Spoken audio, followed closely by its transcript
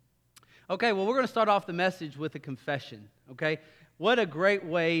Okay, well, we're going to start off the message with a confession, okay? What a great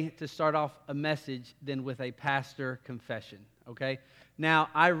way to start off a message than with a pastor confession, okay? Now,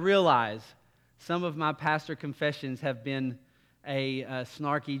 I realize some of my pastor confessions have been a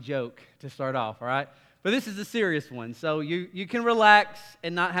snarky joke to start off, all right? But this is a serious one, so you can relax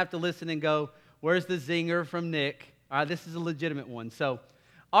and not have to listen and go, where's the zinger from Nick? All right, this is a legitimate one. So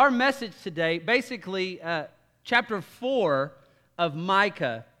our message today, basically, chapter 4 of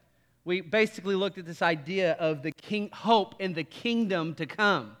Micah, we basically looked at this idea of the hope in the kingdom to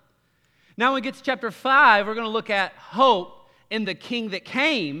come. Now when we get to chapter 5, we're going to look at hope in the king that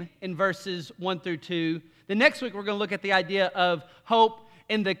came in verses 1 through 2. The next week, we're going to look at the idea of hope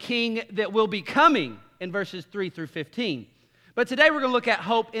in the king that will be coming in verses 3 through 15. But today, we're going to look at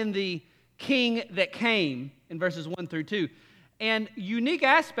hope in the king that came in verses 1 through 2. And unique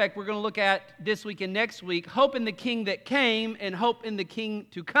aspect we're going to look at this week and next week, hope in the king that came and hope in the king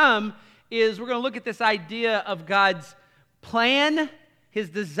to come, is we're going to look at this idea of God's plan, His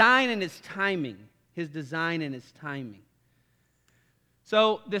design, and His timing. His design and His timing.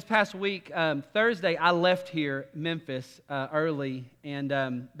 So this past week, Thursday, I left here, Memphis, early,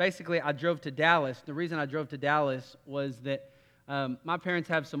 and basically I drove to Dallas. The reason I drove to Dallas was that my parents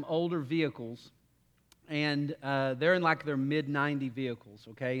have some older vehicles, and they're in like their mid-90 vehicles,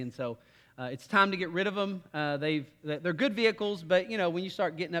 okay? And so it's time to get rid of them. They're good vehicles, but, you know, when you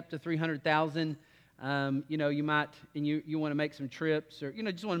start getting up to 300,000, you know, you might, and you want to make some trips, or, you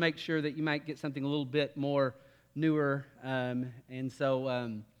know, just want to make sure that you might get something a little bit more newer. And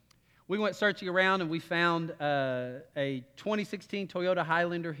so we went searching around, and we found a 2016 Toyota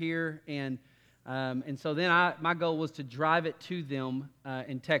Highlander here, and so then my goal was to drive it to them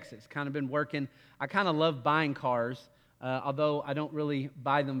in Texas. Kind of been working. I kind of love buying cars, although I don't really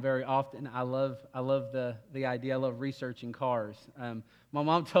buy them very often. I love the idea. I love researching cars. My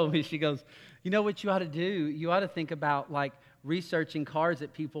mom told me, she goes, you know what you ought to do? You ought to think about like researching cars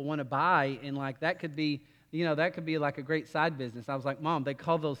that people want to buy, and like that could be, you know, that could be like a great side business. I was like, Mom, they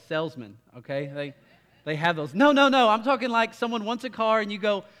call those salesmen, okay? They have those. No. I'm talking like someone wants a car and you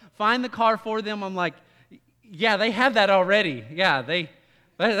go find the car for them. I'm like, yeah, they have that already. Yeah,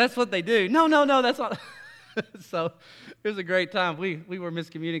 that's what they do. No, that's not. So it was a great time. We were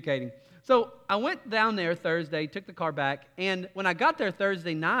miscommunicating. So I went down there Thursday, took the car back, and when I got there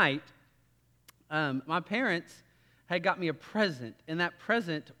Thursday night, my parents had got me a present, and that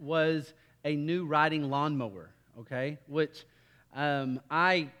present was a new riding lawnmower, okay, which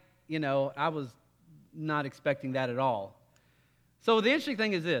I was not expecting that at all. So the interesting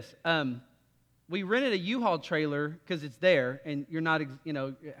thing is this. We rented a U-Haul trailer because it's there, and you're not, you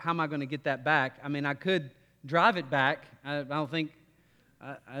know, how am I going to get that back? I mean, I could drive it back. I don't think,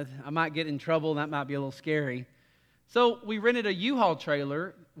 I might get in trouble, and that might be a little scary. So we rented a U-Haul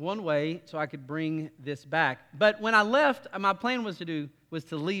trailer one way so I could bring this back. But when I left, my plan was to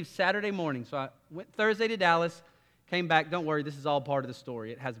leave Saturday morning. So I went Thursday to Dallas, came back. Don't worry, this is all part of the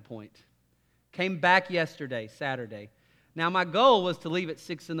story. It has a point. Came back yesterday, Saturday. Now, my goal was to leave at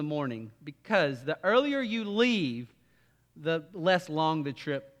 6 in the morning because the earlier you leave, the less long the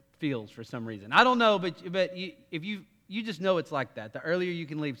trip feels for some reason. I don't know, but if you just know it's like that. The earlier you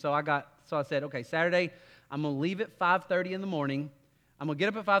can leave. So I said, okay, Saturday, I'm going to leave at 5:30 in the morning. I'm going to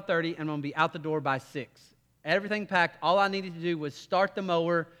get up at 5:30, and I'm going to be out the door by 6. Everything packed. All I needed to do was start the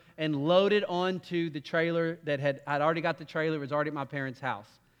mower and load it onto the trailer I'd already got the trailer. It was already at my parents' house.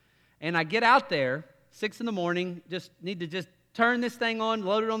 And I get out there, 6 in the morning, just need to turn this thing on,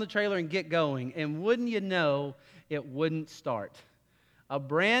 load it on the trailer, and get going. And wouldn't you know, it wouldn't start. A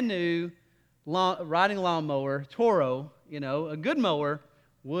brand new riding lawnmower, Toro, you know, a good mower,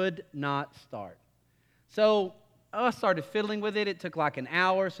 would not start. So I started fiddling with it. It took like an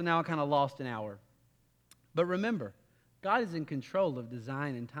hour, so now I kind of lost an hour. But remember, God is in control of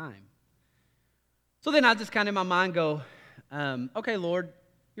design and time. So then I just kind of in my mind go, okay, Lord,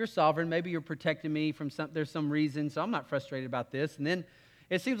 you're sovereign. Maybe you're protecting me from there's some reason, so I'm not frustrated about this. And then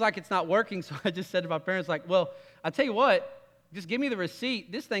it seems like it's not working, so I just said to my parents, like, well, I'll tell you what, just give me the receipt.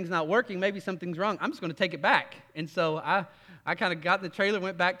 This thing's not working. Maybe something's wrong. I'm just going to take it back. And so I kind of got in the trailer,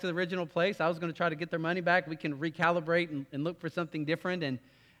 went back to the original place. I was going to try to get their money back. We can recalibrate and look for something different.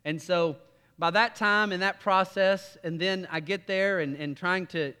 And so by that time and that process, and then I get there and trying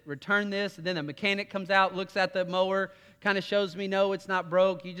to return this, and then the mechanic comes out, looks at the mower, kind of shows me, no, it's not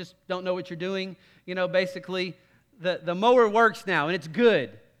broke. You just don't know what you're doing. You know, basically, the mower works now, and it's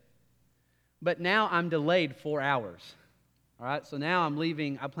good. But now I'm delayed 4 hours. All right, so now I'm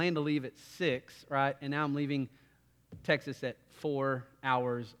leaving. I plan to leave at 6, right? And now I'm leaving Texas at 4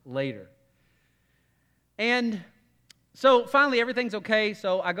 hours later. And So finally, everything's okay.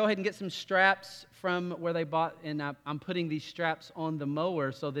 So I go ahead and get some straps from where they bought, and I'm putting these straps on the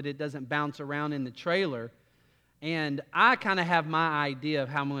mower so that it doesn't bounce around in the trailer. And I kind of have my idea of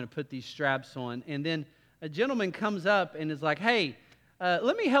how I'm going to put these straps on. And then a gentleman comes up and is like, hey,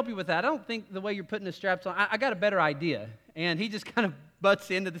 let me help you with that. I don't think the way you're putting the straps on, I got a better idea. And he just kind of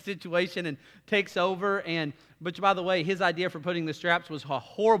butts into the situation and takes over. But by the way, his idea for putting the straps was a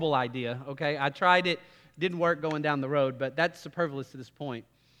horrible idea, okay? I tried it, didn't work going down the road, but that's superfluous to this point.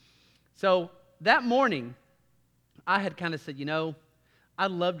 So that morning, I had kind of said,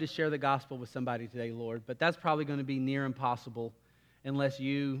 I'd love to share the gospel with somebody today, Lord, but that's probably going to be near impossible unless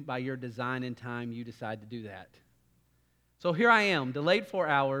you, by your design and time, you decide to do that. So here I am, delayed 4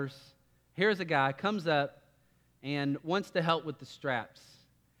 hours. Here's a guy, comes up and wants to help with the straps.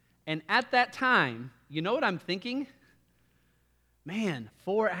 And at that time, you know what I'm thinking? Man,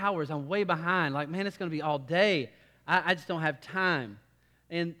 4 hours, I'm way behind. Like, man, it's going to be all day. I just don't have time.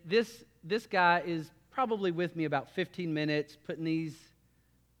 And this guy is probably with me about 15 minutes, putting these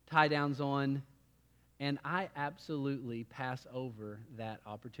tie downs on, and I absolutely pass over that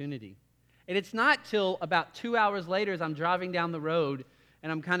opportunity. And it's not till about 2 hours later as I'm driving down the road,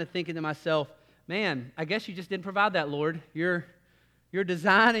 and I'm kind of thinking to myself, man, I guess you just didn't provide that, Lord. Your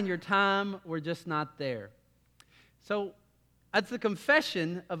design and your time were just not there. So it's the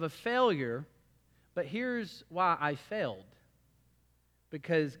confession of a failure, but here's why I failed.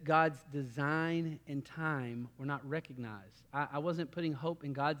 Because God's design and time were not recognized. I wasn't putting hope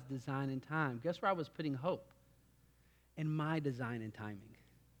in God's design and time. Guess where I was putting hope? In my design and timing.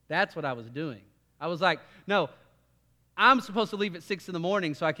 That's what I was doing. I was like, no, I'm supposed to leave at 6 in the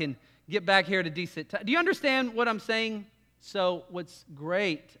morning so I can get back here at a decent time. Do you understand what I'm saying? So what's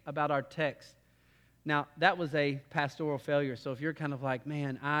great about our text, now that was a pastoral failure. So if you're kind of like,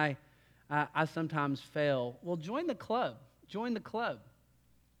 man, I sometimes fail. Well, join the club. Join the club.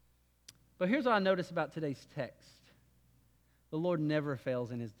 But here's what I notice about today's text. The Lord never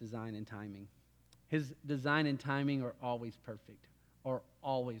fails in His design and timing. His design and timing are always perfect, or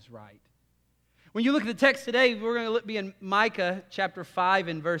always right. When you look at the text today, we're going to be in Micah chapter 5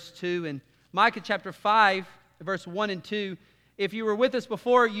 and verse 2. And Micah chapter 5, verse 1 and 2. If you were with us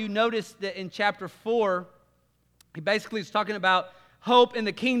before, you noticed that in chapter 4, he basically is talking about hope in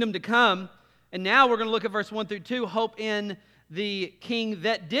the kingdom to come. And now we're going to look at verse 1 through 2, hope in the king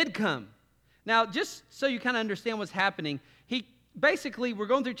that did come. Now, just so you kind of understand what's happening, we're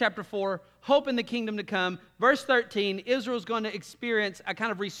going through chapter 4, hope in the kingdom to come. Verse 13, Israel's going to experience a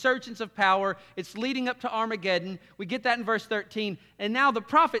kind of resurgence of power. It's leading up to Armageddon. We get that in verse 13. And now the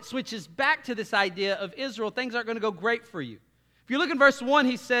prophet switches back to this idea of Israel. Things aren't going to go great for you. If you look in verse 1,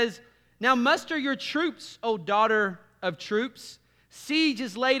 he says, now muster your troops, O daughter of troops. Siege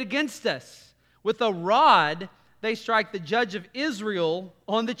is laid against us. With a rod, they strike the judge of Israel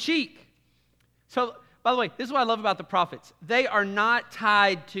on the cheek. So, by the way, this is what I love about the prophets. They are not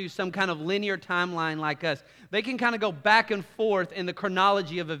tied to some kind of linear timeline like us. They can kind of go back and forth in the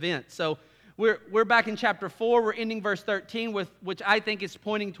chronology of events. So we're back in chapter 4. We're ending verse 13, which I think is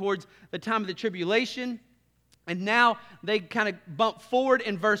pointing towards the time of the tribulation. And now they kind of bump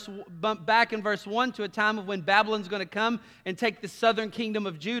back in verse 1 to a time of when Babylon's going to come and take the southern kingdom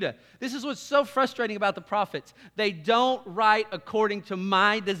of Judah. This is what's so frustrating about the prophets. They don't write according to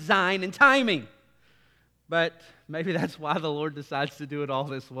my design and timing. But maybe that's why the Lord decides to do it all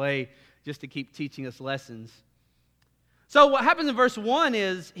this way, just to keep teaching us lessons. So what happens in verse 1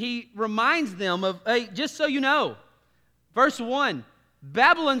 is he reminds them of, hey, just so you know, verse 1,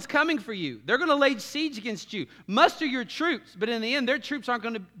 Babylon's coming for you. They're going to lay siege against you. Muster your troops. But in the end, their troops aren't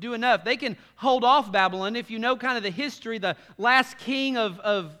going to do enough. They can hold off Babylon. If you know kind of the history, the last king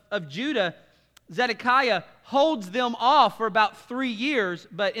of Judah, Zedekiah, holds them off for about 3 years.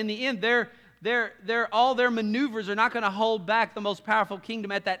 But in the end, all their maneuvers are not going to hold back the most powerful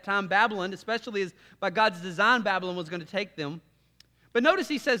kingdom at that time, Babylon, especially as by God's design, Babylon was going to take them. But notice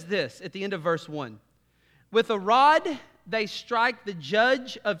he says this at the end of verse 1. With a rod, they strike the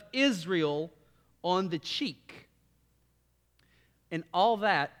judge of Israel on the cheek. And all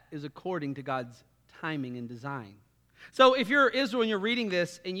that is according to God's timing and design. So if you're Israel and you're reading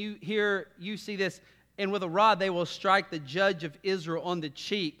this and you see this, and with a rod, they will strike the judge of Israel on the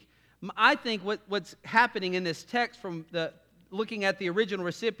cheek. I think what's happening in this text from looking at the original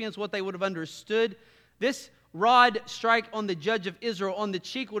recipients, what they would have understood, this rod strike on the judge of Israel on the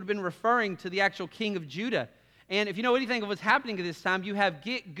cheek would have been referring to the actual king of Judah. And if you know anything of what's happening at this time, you have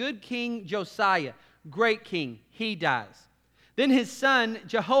good King Josiah, great king, he dies. Then his son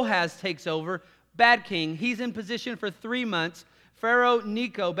Jehoahaz takes over, bad king. He's in position for 3 months. Pharaoh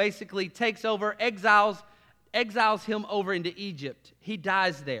Necho basically takes over, exiles exiles him over into Egypt. He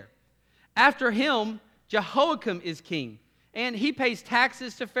dies there. After him, Jehoiakim is king. And he pays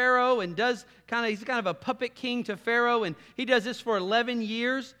taxes to Pharaoh and he's kind of a puppet king to Pharaoh. And he does this for 11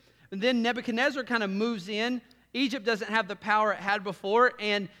 years. And then Nebuchadnezzar kind of moves in. Egypt doesn't have the power it had before.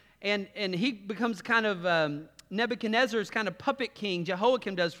 And he becomes kind of Nebuchadnezzar's kind of puppet king.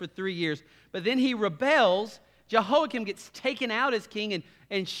 Jehoiakim does for 3 years. But then he rebels. Jehoiakim gets taken out as king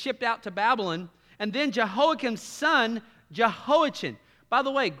and shipped out to Babylon. And then Jehoiakim's son, Jehoiachin. By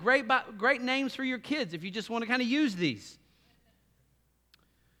the way, great names for your kids if you just want to kind of use these.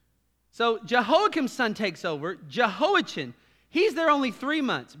 So Jehoiakim's son takes over. Jehoiachin, he's there only 3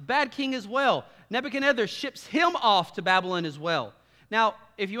 months. Bad king as well. Nebuchadnezzar ships him off to Babylon as well. Now,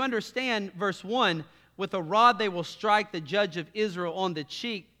 if you understand verse 1, with a rod they will strike the judge of Israel on the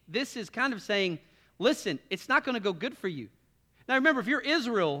cheek. This is kind of saying, listen, it's not going to go good for you. Now remember, if you're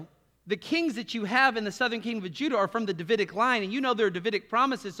Israel, the kings that you have in the southern kingdom of Judah are from the Davidic line, and you know there are Davidic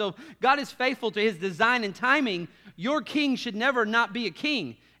promises, so God is faithful to his design and timing. Your king should never not be a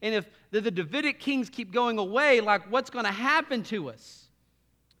king. And if the Davidic kings keep going away, like what's going to happen to us?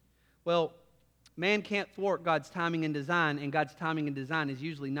 Well, man can't thwart God's timing and design, and God's timing and design is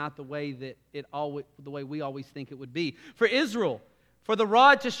usually not the way that the way we always think it would be. For Israel, for the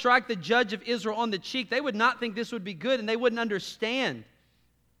rod to strike the judge of Israel on the cheek, they would not think this would be good, and they wouldn't understand.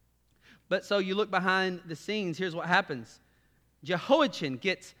 But so you look behind the scenes, here's what happens. Jehoiachin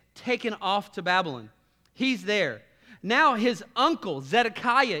gets taken off to Babylon. He's there. Now his uncle,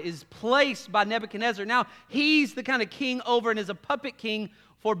 Zedekiah, is placed by Nebuchadnezzar. Now he's the kind of king over and is a puppet king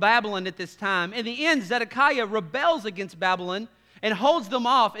for Babylon at this time. In the end, Zedekiah rebels against Babylon and holds them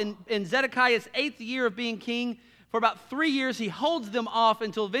off. In Zedekiah's 8th year of being king, for about 3 years, he holds them off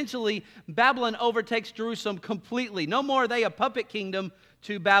until eventually Babylon overtakes Jerusalem completely. No more are they a puppet kingdom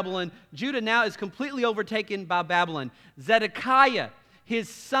to Babylon. Judah now is completely overtaken by Babylon. Zedekiah, his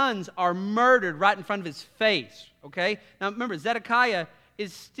sons are murdered right in front of his face. Okay? Now remember, Zedekiah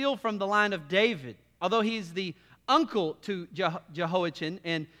is still from the line of David. Although he's the uncle to Jehoiachin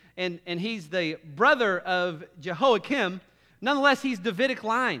and he's the brother of Jehoiakim, nonetheless, he's Davidic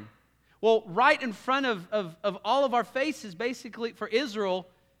line. Well, right in front of all of our faces, basically, for Israel,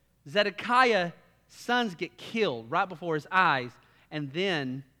 Zedekiah's sons get killed right before his eyes, and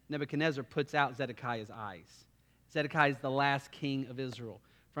then Nebuchadnezzar puts out Zedekiah's eyes. Zedekiah is the last king of Israel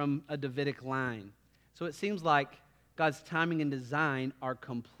from a Davidic line. So it seems like God's timing and design are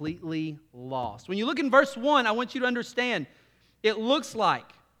completely lost. When you look in verse 1, I want you to understand, it looks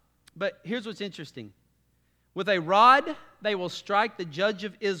like, but here's what's interesting. With a rod, they will strike the judge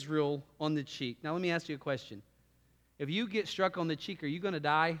of Israel on the cheek. Now, let me ask you a question. If you get struck on the cheek, are you going to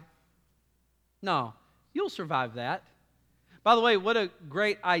die? No, you'll survive that. By the way, what a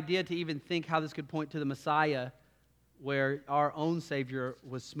great idea to even think how this could point to the Messiah, where our own Savior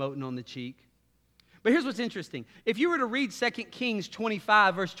was smoten on the cheek. But here's what's interesting. If you were to read 2 Kings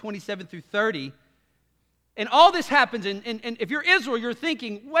 25, verse 27 through 30, and all this happens, and if you're Israel, you're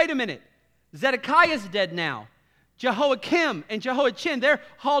thinking, wait a minute, Zedekiah's dead now. Jehoiakim and Jehoiachin, they're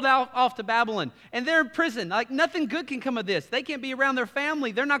hauled off to Babylon, and they're in prison. Like, nothing good can come of this. They can't be around their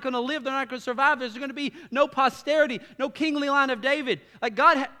family. They're not going to live. They're not going to survive. There's going to be no posterity, no kingly line of David. Like,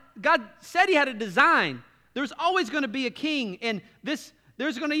 God said he had a design. There's always going to be a king, and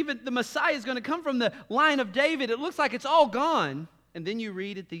the Messiah is going to come from the line of David. It looks like it's all gone. And then you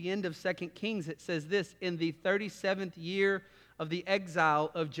read at the end of 2 Kings, it says this, in the 37th year of the exile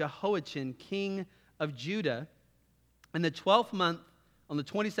of Jehoiachin, king of Judah, in the 12th month, on the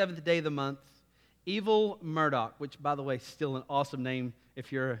 27th day of the month, Evil Merodach, which, by the way, is still an awesome name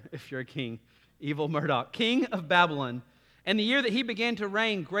if you're a king, Evil Merodach, king of Babylon, and the year that he began to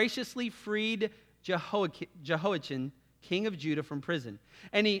reign, graciously freed Jehoiachin, king of Judah, from prison.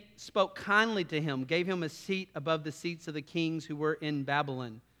 And he spoke kindly to him, gave him a seat above the seats of the kings who were in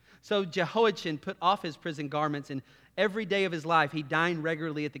Babylon. So Jehoiachin put off his prison garments, and every day of his life he dined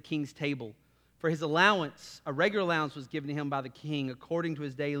regularly at the king's table. For his allowance, a regular allowance was given to him by the king according to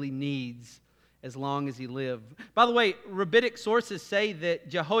his daily needs as long as he lived. By the way, rabbinic sources say that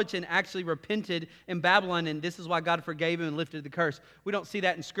Jehoiachin actually repented in Babylon, and this is why God forgave him and lifted the curse. We don't see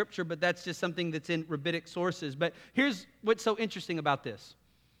that in Scripture, but that's just something that's in rabbinic sources. But here's what's so interesting about this.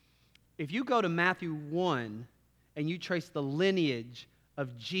 If you go to Matthew 1 and you trace the lineage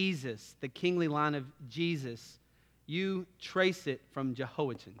of Jesus, the kingly line of Jesus, you trace it from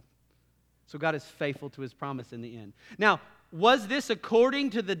Jehoiachin. So God is faithful to his promise in the end. Now, was this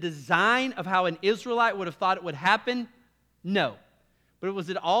according to the design of how an Israelite would have thought it would happen? No. But was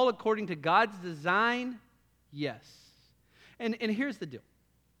it all according to God's design? Yes. And here's the deal.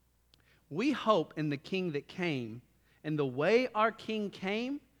 we hope in the king that came, and the way our king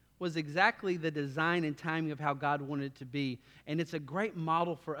came was exactly the design and timing of how God wanted it to be. And it's a great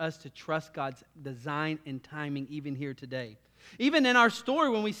model for us to trust God's design and timing even here today. Even in our story,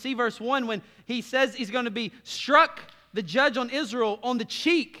 when we see verse 1, when he says he's going to be struck, the judge on Israel, on the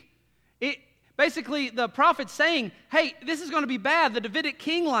cheek, basically the prophet's saying, hey, this is going to be bad, the Davidic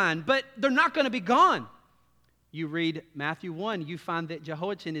king line, but they're not going to be gone. You read Matthew 1, you find that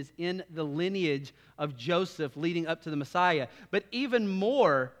Jehoiachin is in the lineage of Joseph leading up to the Messiah. But even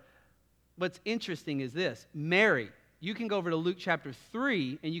more, what's interesting is this. Mary, you can go over to Luke chapter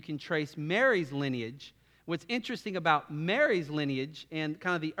 3 and you can trace Mary's lineage. What's interesting about Mary's lineage and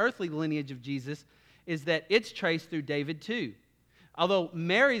kind of the earthly lineage of Jesus is that it's traced through David too. Although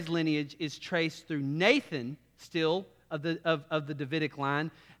Mary's lineage is traced through Nathan still of the Davidic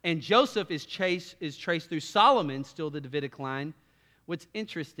line, and Joseph is traced through Solomon, still the Davidic line. What's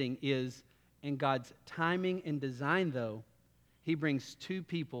interesting is, in God's timing and design, though, he brings two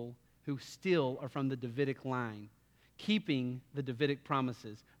people who still are from the Davidic line, keeping the Davidic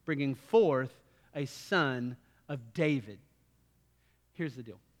promises, bringing forth a son of David. Here's the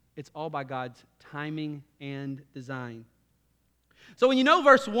deal. It's all by God's timing and design. So when you know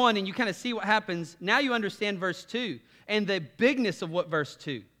verse 1 and you kind of see what happens, now you understand verse 2 and the bigness of what verse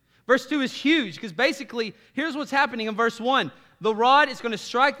 2. Verse 2 is huge because basically, here's what's happening in verse 1. The rod is going to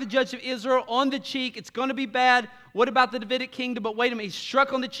strike the judge of Israel on the cheek. It's going to be bad. What about the Davidic kingdom? But wait a minute, he's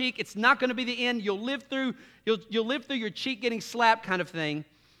struck on the cheek. It's not going to be the end. You'll live through your cheek getting slapped kind of thing.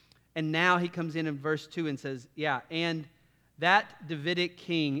 And now he comes in verse 2 and says, yeah, and that Davidic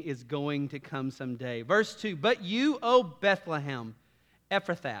king is going to come someday. Verse 2, but you, O Bethlehem,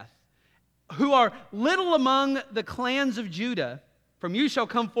 Ephrathah, who are little among the clans of Judah, from you shall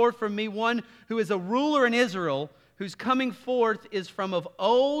come forth from me one who is a ruler in Israel, whose coming forth is from of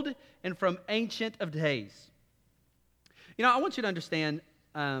old and from ancient of days. You know, I want you to understand,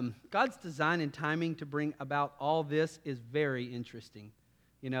 God's design and timing to bring about all this is very interesting,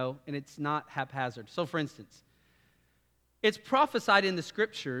 you know, and it's not haphazard. So, for instance, it's prophesied in the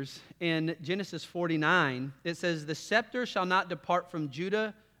Scriptures in Genesis 49. It says, the scepter shall not depart from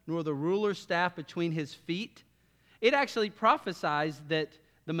Judah, nor the ruler's staff between his feet. It actually prophesies that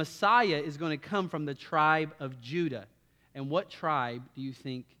the Messiah is going to come from the tribe of Judah. And what tribe do you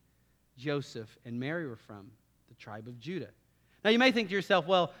think Joseph and Mary were from? The tribe of Judah. Now you may think to yourself,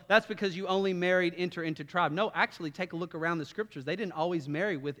 well, that's because you only married enter into tribe. No, actually, take a look around the Scriptures. They didn't always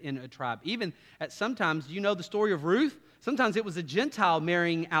marry within a tribe. Even at sometimes, you know the story of Ruth? Sometimes it was a Gentile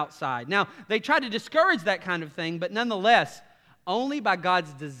marrying outside. Now, they tried to discourage that kind of thing, but nonetheless, only by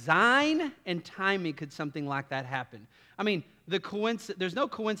God's design and timing could something like that happen. I mean, there's no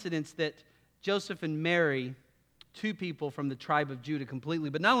coincidence that Joseph and Mary, two people from the tribe of Judah completely,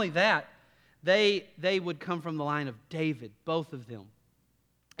 but not only that, they would come from the line of David, both of them.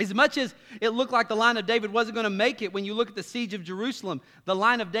 As much as it looked like the line of David wasn't going to make it, when you look at the siege of Jerusalem, the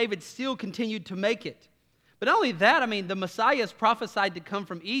line of David still continued to make it. But not only that, I mean, the Messiah is prophesied to come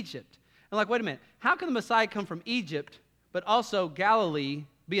from Egypt. And like, wait a minute, how can the Messiah come from Egypt, but also Galilee,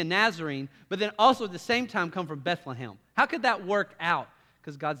 be a Nazarene, but then also at the same time come from Bethlehem? How could that work out?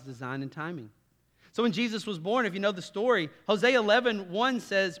 Because God's design and timing. So when Jesus was born, if you know the story, Hosea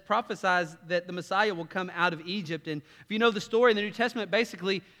 11:1 prophesies that the Messiah will come out of Egypt. And if you know the story in the New Testament,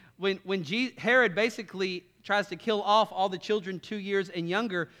 basically, when Herod basically tries to kill off all the children 2 years and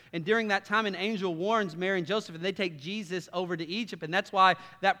younger, and during that time an angel warns Mary and Joseph, and they take Jesus over to Egypt, and that's why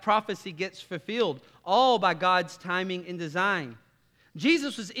that prophecy gets fulfilled, all by God's timing and design.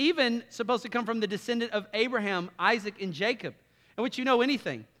 Jesus was even supposed to come from the descendant of Abraham, Isaac, and Jacob, in which you know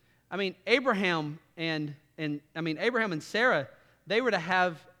anything. I mean, Abraham and Sarah, they were to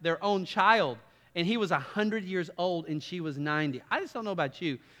have their own child, and he was 100 years old and she was 90. I just don't know about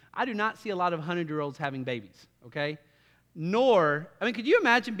you. I do not see a lot of 100-year-olds having babies, okay? Could you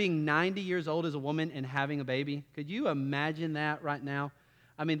imagine being 90 years old as a woman and having a baby? Could you imagine that right now?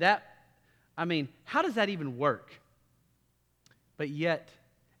 How does that even work? But yet,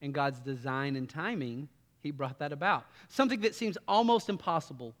 in God's design and timing, He brought that about. Something that seems almost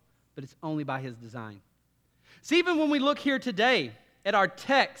impossible, but it's only by His design. See, even when we look here today at our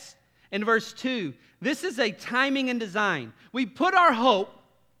text in verse 2, this is a timing and design. We put our hope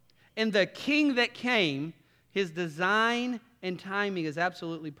in the King that came. His design and timing is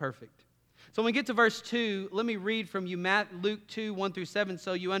absolutely perfect. So when we get to verse 2, let me read from you Luke 2, 1 through 7,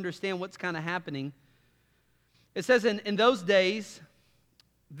 so you understand what's kind of happening. It says, in those days,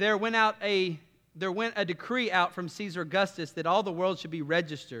 there went a decree out from Caesar Augustus that all the world should be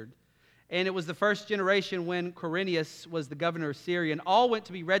registered. And it was the first generation when Quirinius was the governor of Syria. And all went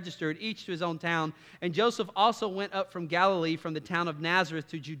to be registered, each to his own town. And Joseph also went up from Galilee, from the town of Nazareth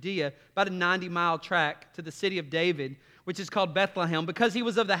to Judea, about a 90-mile track, to the city of David, which is called Bethlehem, because he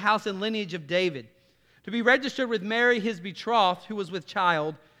was of the house and lineage of David, to be registered with Mary, his betrothed, who was with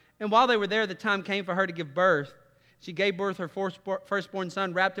child. And while they were there, the time came for her to give birth. She gave birth her firstborn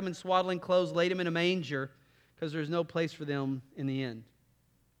son, wrapped him in swaddling clothes, laid him in a manger, because there's no place for them in the inn.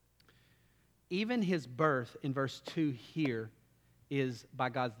 Even his birth in verse 2 here is by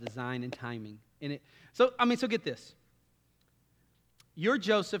God's design and timing. So get this. You're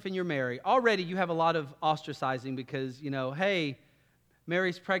Joseph and you're Mary. Already you have a lot of ostracizing because, hey,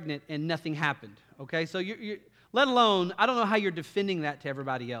 Mary's pregnant and nothing happened. Okay, so you're let alone, I don't know how you're defending that to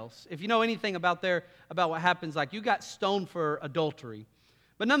everybody else. If you know anything about what happens, like you got stoned for adultery.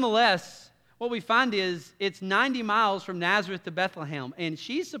 But nonetheless, what we find is it's 90 miles from Nazareth to Bethlehem, and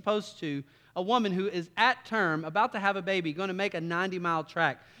she's supposed to, a woman who is at term, about to have a baby, going to make a 90-mile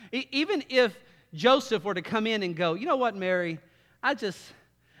trek. Even if Joseph were to come in and go, you know what, Mary, I just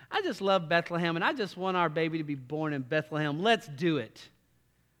love Bethlehem, and I just want our baby to be born in Bethlehem. Let's do it.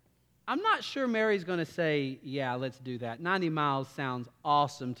 I'm not sure Mary's going to say, yeah, let's do that. 90 miles sounds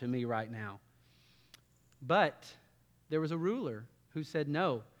awesome to me right now. But there was a ruler who said,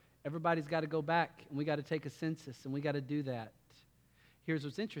 no, everybody's got to go back, and we got to take a census, and we got to do that. Here's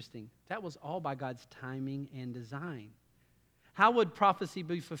what's interesting. That was all by God's timing and design. How would prophecy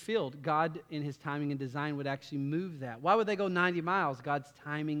be fulfilled? God, in his timing and design, would actually move that. Why would they go 90 miles? God's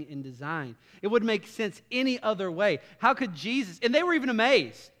timing and design. It wouldn't make sense any other way. How could Jesus, and they were even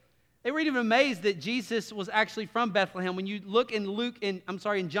amazed. They were even amazed that Jesus was actually from Bethlehem. When you look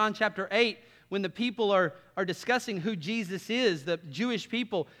in John chapter 8, when the people are discussing who Jesus is, the Jewish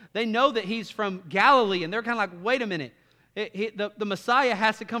people, they know that he's from Galilee, and they're kind of like, wait a minute. The Messiah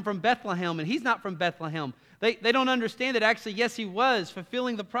has to come from Bethlehem, and he's not from Bethlehem. They don't understand that actually, yes, he was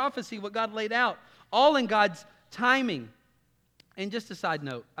fulfilling the prophecy, what God laid out, all in God's timing. And just a side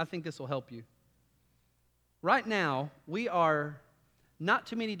note, I think this will help you. Right now, we are not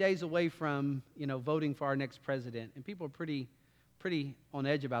too many days away from, voting for our next president, and people are pretty on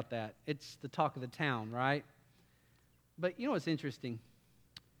edge about that. It's the talk of the town, right? But you know what's interesting?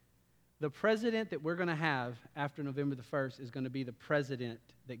 The president that we're going to have after November the 1st is going to be the president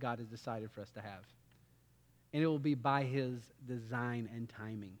that God has decided for us to have. And it will be by his design and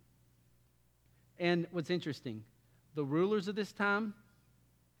timing. And what's interesting, the rulers of this time,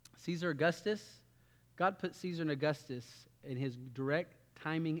 Caesar Augustus, God put Caesar and Augustus in his direct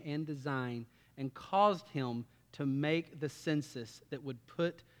timing and design and caused him to make the census that would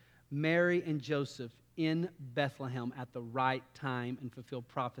put Mary and Joseph in Bethlehem at the right time and fulfill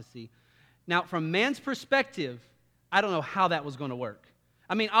prophecy. Now, from man's perspective, I don't know how that was going to work.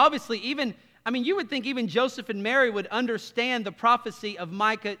 Obviously, you would think even Joseph and Mary would understand the prophecy of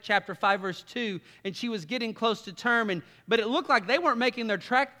Micah chapter 5, verse 2, and she was getting close to term, but it looked like they weren't making their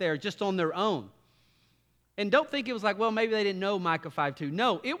trek there just on their own. And don't think it was like, well, maybe they didn't know Micah 5:2.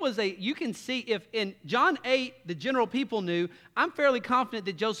 No, it was you can see if in John 8, the general people knew, I'm fairly confident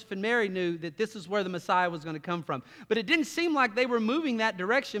that Joseph and Mary knew that this is where the Messiah was going to come from. But it didn't seem like they were moving that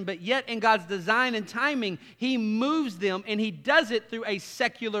direction, but yet in God's design and timing, he moves them, and he does it through a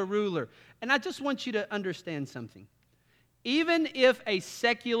secular ruler. And I just want you to understand something. Even if a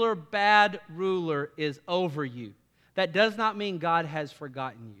secular bad ruler is over you, that does not mean God has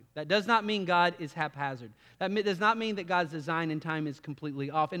forgotten you. That does not mean God is haphazard. That does not mean that God's design and time is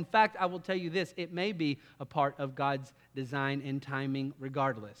completely off. In fact, I will tell you this, it may be a part of God's design and timing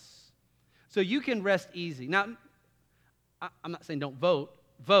regardless. So you can rest easy. Now, I'm not saying don't vote,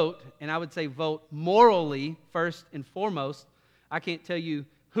 and I would say vote morally first and foremost. I can't tell you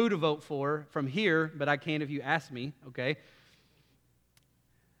who to vote for from here, but I can if you ask me, okay?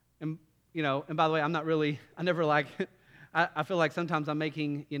 And by the way, I feel like sometimes I'm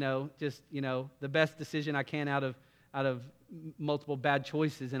making, the best decision I can out of multiple bad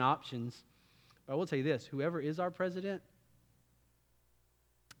choices and options. But I will tell you this, whoever is our president,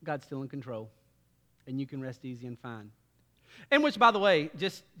 God's still in control, and you can rest easy and fine. And which, by the way,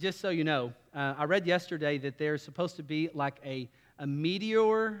 just so you know, I read yesterday that there's supposed to be like a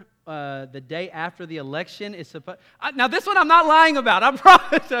meteor the day after the election is supposed. Now this one I'm not lying about. I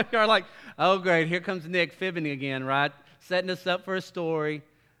promise. You're like, oh great, here comes Nick fibbing again, right? Setting us up for a story.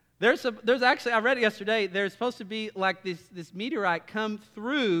 There's actually, I read it yesterday. There's supposed to be like this meteorite come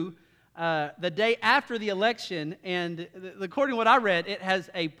through the day after the election, and according to what I read, it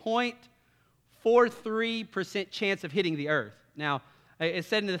has a 0.43% chance of hitting the Earth. Now, it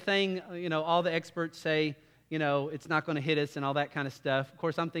said in the thing, all the experts say, it's not going to hit us and all that kind of stuff. Of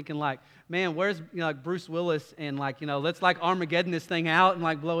course, I'm thinking like, man, where's, like Bruce Willis and like, let's like Armageddon this thing out and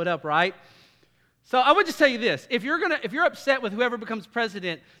like blow it up, right? So I would just tell you this. If you're upset with whoever becomes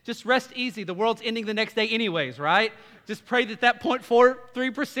president, just rest easy. The world's ending the next day anyways, right? Just pray that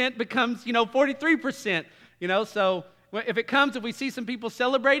 0.43% becomes, 43%, So if it comes, if we see some people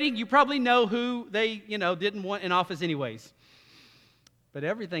celebrating, you probably know who they, didn't want in office anyways. But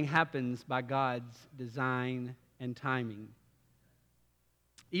everything happens by God's design and timing.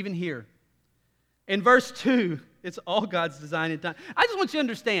 Even here, in verse 2, it's all God's design and time. I just want you to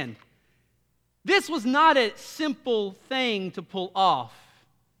understand, this was not a simple thing to pull off.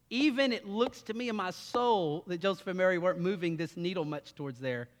 Even it looks to me in my soul that Joseph and Mary weren't moving this needle much towards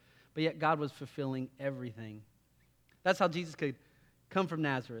there, but yet God was fulfilling everything. That's how Jesus could come from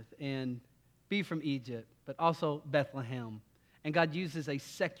Nazareth and be from Egypt, but also Bethlehem. And God uses a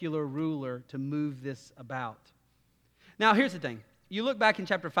secular ruler to move this about. Now, here's the thing. You look back in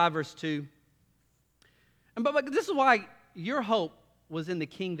chapter 5, verse 2, but this is why your hope was in the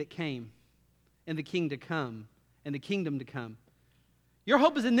king that came, and the king to come, and the kingdom to come. Your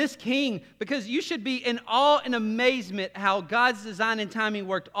hope is in this king because you should be in awe and amazement how God's design and timing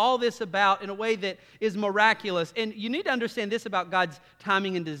worked all this about in a way that is miraculous. And you need to understand this about God's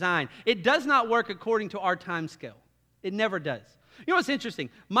timing and design. It does not work according to our time scale. It never does. You know what's interesting?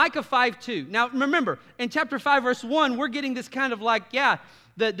 Micah 5:2. Now remember, in chapter 5, verse 1, we're getting this kind of like,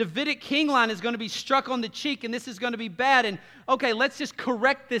 the Davidic king line is going to be struck on the cheek and this is going to be bad. And okay, let's just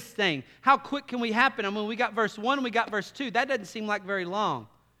correct this thing. How quick can we happen? I mean, we got verse 1 and we got verse 2. That doesn't seem like very long.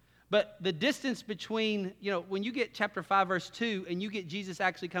 But the distance between, when you get chapter 5, verse 2 and you get Jesus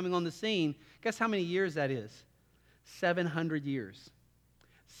actually coming on the scene, guess how many years that is? 700 years.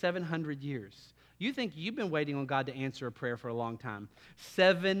 700 years. You think you've been waiting on God to answer a prayer for a long time.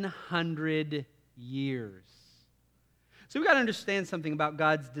 700 years. So we've got to understand something about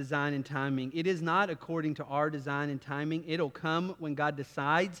God's design and timing. It is not according to our design and timing. It'll come when God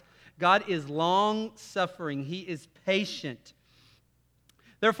decides. God is long-suffering. He is patient.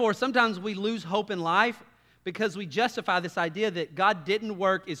 Therefore, sometimes we lose hope in life because we justify this idea that God didn't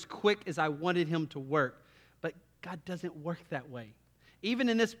work as quick as I wanted him to work. But God doesn't work that way. Even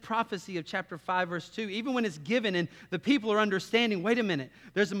in this prophecy of chapter 5, verse 2, even when it's given and the people are understanding, wait a minute,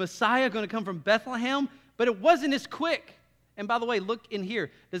 there's a Messiah going to come from Bethlehem, but it wasn't as quick. And by the way, look in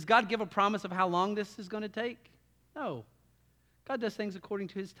here. Does God give a promise of how long this is going to take? No. God does things according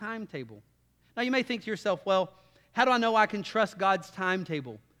to his timetable. Now, you may think to yourself, well, how do I know I can trust God's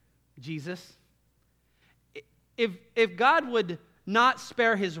timetable? Jesus. If God would not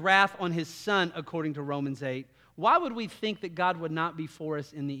spare his wrath on his son, according to Romans 8, why would we think that God would not be for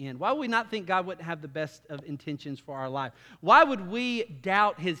us in the end? Why would we not think God wouldn't have the best of intentions for our life? Why would we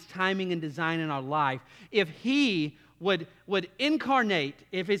doubt his timing and design in our life if he would incarnate,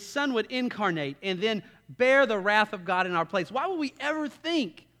 if his son would incarnate and then bear the wrath of God in our place? Why would we ever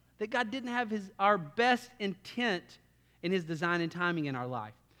think that God didn't have our best intent in his design and timing in our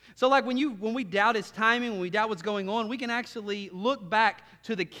life? So like when we doubt his timing, when we doubt what's going on, we can actually look back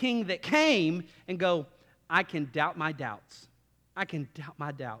to the king that came and go, I can doubt my doubts. I can doubt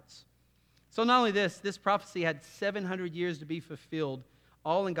my doubts. So not only this prophecy had 700 years to be fulfilled,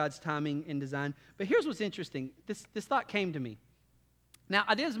 all in God's timing and design. But here's what's interesting. This thought came to me. Now,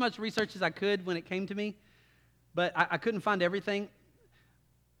 I did as much research as I could when it came to me, but I couldn't find everything.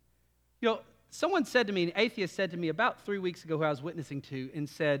 Someone said to me, an atheist said to me about 3 weeks ago who I was witnessing to, and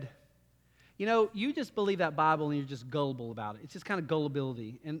said, you just believe that Bible and you're just gullible about it. It's just kind of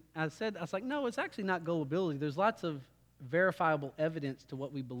gullibility. And I was like, no, it's actually not gullibility. There's lots of verifiable evidence to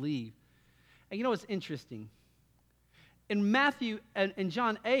what we believe. And you know what's interesting? In Matthew and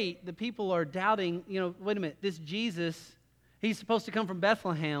John 8, the people are doubting, wait a minute, this Jesus, he's supposed to come from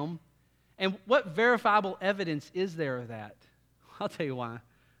Bethlehem. And what verifiable evidence is there of that? I'll tell you why.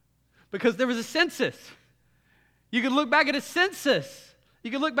 Because there was a census. You could look back at a census.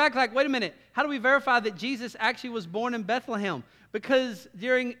 You can look back like, wait a minute, how do we verify that Jesus actually was born in Bethlehem? Because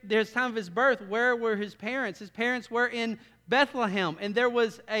during the time of his birth, where were his parents? His parents were in Bethlehem. And there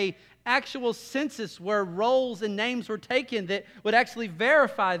was an actual census where rolls and names were taken that would actually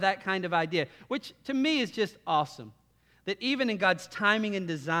verify that kind of idea, which to me is just awesome. That even in God's timing and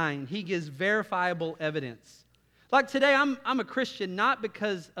design, he gives verifiable evidence. Like today, I'm a Christian not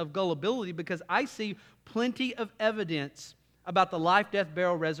because of gullibility, because I see plenty of evidence about the life, death,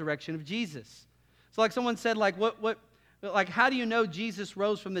 burial, resurrection of Jesus. So like someone said, like how do you know Jesus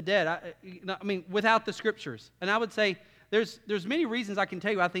rose from the dead? I mean, without the scriptures. And I would say there's many reasons I can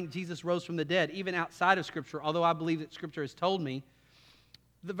tell you I think Jesus rose from the dead, even outside of Scripture, although I believe that Scripture has told me.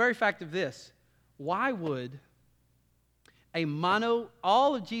 The very fact of this, why would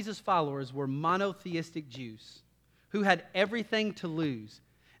all of Jesus' followers were monotheistic Jews who had everything to lose.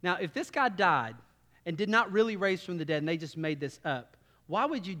 Now, if this guy died and did not really raise from the dead and they just made this up, why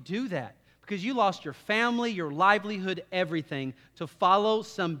would you do that? Because you lost your family, your livelihood, everything to follow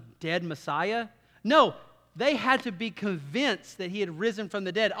some dead Messiah? No, they had to be convinced that he had risen from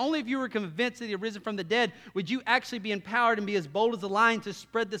the dead. Only if you were convinced that he had risen from the dead would you actually be empowered and be as bold as a lion to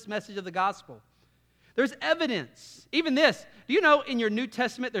spread this message of the gospel. There's evidence. Even this. Do you know in your New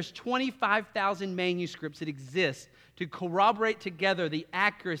Testament there's 25,000 manuscripts that exist to corroborate together the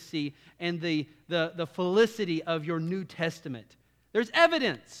accuracy and the felicity of your New Testament? There's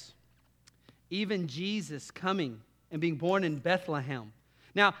evidence. Even Jesus coming and being born in Bethlehem.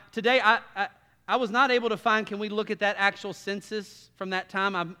 Now, today I was not able to find, can we look at that actual census from that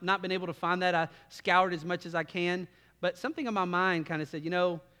time? I've not been able to find that. I scoured as much as I can. But something in my mind kind of said,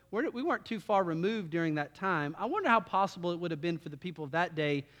 we weren't too far removed during that time. I wonder how possible it would have been for the people of that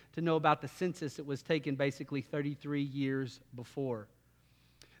day to know about the census that was taken basically 33 years before.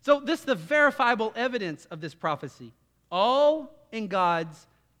 So this is the verifiable evidence of this prophecy, all in God's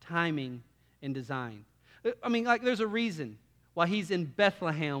timing and design. I mean, there's a reason why he's in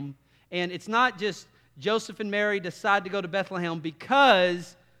Bethlehem, and it's not just Joseph and Mary decide to go to Bethlehem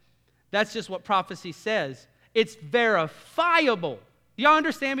because that's just what prophecy says. It's verifiable. Y'all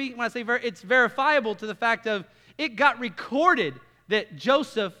understand me when I say it's verifiable to the fact of it got recorded that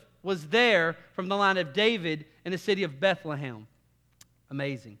Joseph was there from the line of David in the city of Bethlehem.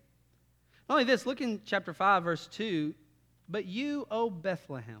 Amazing. Not only this, look in chapter 5, verse 2. But you, O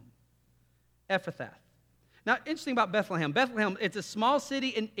Bethlehem, Ephrathah. Now, interesting about Bethlehem. Bethlehem, it's a small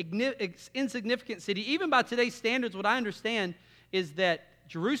city, an insignificant city. Even by today's standards, what I understand is that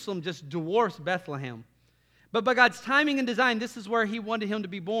Jerusalem just dwarfs Bethlehem. But by God's timing and design, this is where he wanted him to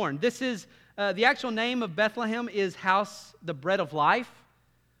be born. This is, the actual name of Bethlehem is House, the Bread of Life,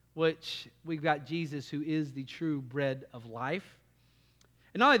 which we've got Jesus, who is the true bread of life.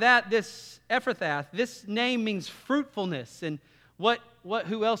 And not only that, this Ephrathah, this name means fruitfulness. And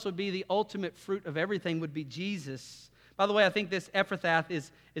who else would be the ultimate fruit of everything would be Jesus. By the way, I think this Ephrathah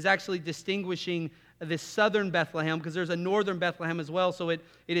is actually distinguishing this southern Bethlehem, because there's a northern Bethlehem as well, so it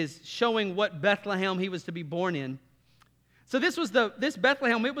is showing what Bethlehem he was to be born in. So this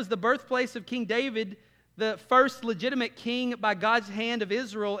Bethlehem, it was the birthplace of King David, the first legitimate king by God's hand of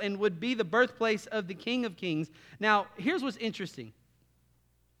Israel, and would be the birthplace of the King of Kings. Now, here's what's interesting.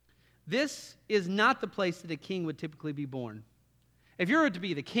 This is not the place that a king would typically be born. If you were to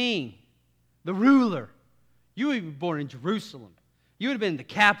be the king, the ruler, you would be born in Jerusalem. You would have been the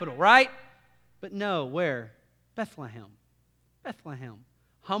capital, right? But no, where? Bethlehem. Bethlehem.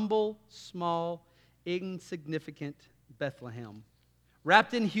 Humble, small, insignificant Bethlehem.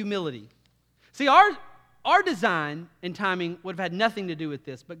 Wrapped in humility. See, our design and timing would have had nothing to do with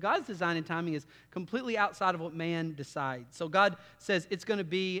this, but God's design and timing is completely outside of what man decides. So God says it's going to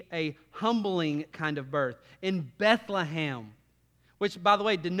be a humbling kind of birth in Bethlehem, which, by the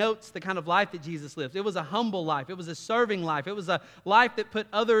way, denotes the kind of life that Jesus lived. It was a humble life. It was a serving life. It was a life that put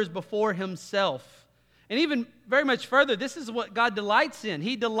others before himself. And even very much further, this is what God delights in.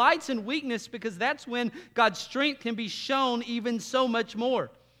 He delights in weakness because that's when God's strength can be shown even so much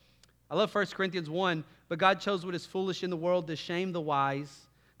more. I love 1 Corinthians 1. But God chose what is foolish in the world to shame the wise.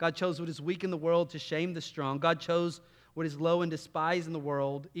 God chose what is weak in the world to shame the strong. God chose what is low and despised in the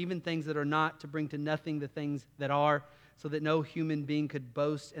world, even things that are not, to bring to nothing the things that are, so that no human being could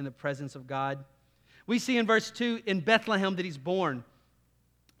boast in the presence of God. We see in verse 2 in Bethlehem that he's born.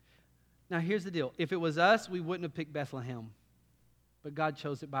 Now here's the deal. If it was us, we wouldn't have picked Bethlehem. But God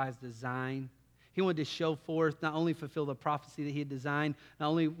chose it by his design. He wanted to show forth, not only fulfill the prophecy that he had designed, not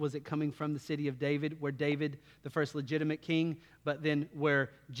only was it coming from the city of David, where David, the first legitimate king, but then where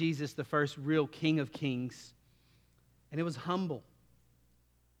Jesus, the first real king of kings. And it was humble.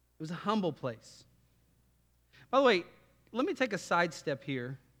 It was a humble place. By the way, let me take a sidestep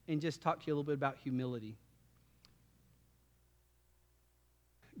here and just talk to you a little bit about humility.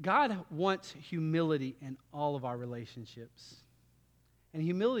 God wants humility in all of our relationships. And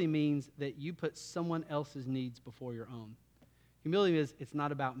humility means that you put someone else's needs before your own. Humility is, it's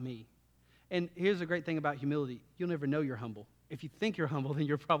not about me. And here's the great thing about humility. You'll never know you're humble. If you think you're humble, then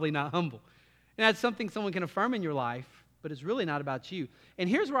you're probably not humble. And that's something someone can affirm in your life, but it's really not about you. And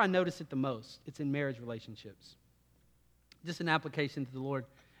here's where I notice it the most. It's in marriage relationships. Just an application to the Lord.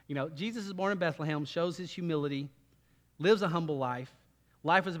 Jesus is born in Bethlehem, shows his humility, lives a humble life.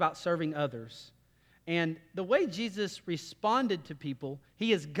 Life is about serving others. And the way Jesus responded to people,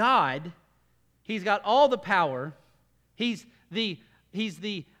 he is God. He's got all the power. He's the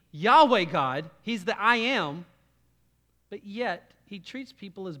Yahweh God. He's the I am. But yet, he treats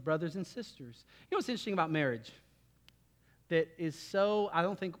people as brothers and sisters. You know what's interesting about marriage? That is so, I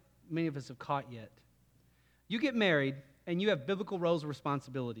don't think many of us have caught yet. You get married, and you have biblical roles and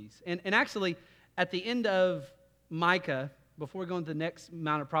responsibilities. And actually, at the end of Micah, before we go into the next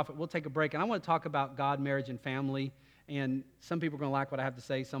Mount of Prophet, we'll take a break. And I want to talk about God, marriage, and family. And some people are going to like what I have to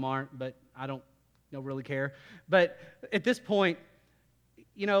say, some aren't, but I don't really care. But at this point,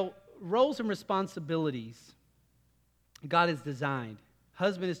 roles and responsibilities God has designed.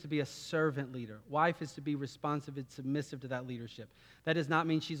 Husband is to be a servant leader. Wife is to be responsive and submissive to that leadership. That does not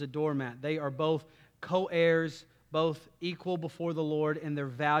mean she's a doormat. They are both co-heirs, both equal before the Lord in their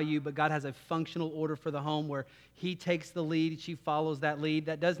value, but God has a functional order for the home where He takes the lead, she follows that lead.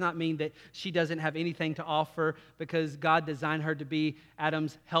 That does not mean that she doesn't have anything to offer because God designed her to be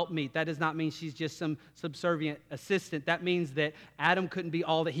Adam's helpmeet. That does not mean she's just some subservient assistant. That means that Adam couldn't be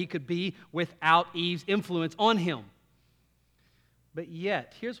all that he could be without Eve's influence on him. But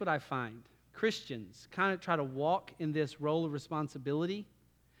yet, here's what I find. Christians kind of try to walk in this role of responsibility,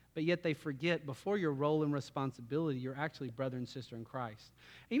 but yet they forget before your role and responsibility, you're actually brother and sister in Christ.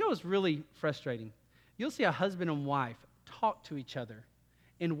 And you know what's really frustrating? You'll see a husband and wife talk to each other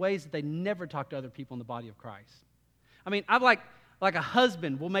in ways that they never talk to other people in the body of Christ. I mean, I'd like a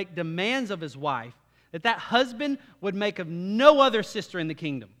husband will make demands of his wife that husband would make of no other sister in the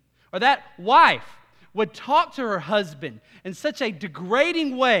kingdom. Or that wife would talk to her husband in such a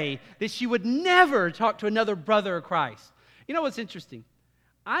degrading way that she would never talk to another brother of Christ. You know what's interesting?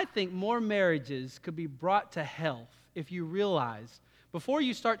 I think more marriages could be brought to health if you realize before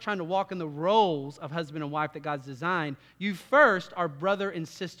you start trying to walk in the roles of husband and wife that God's designed, you first are brother and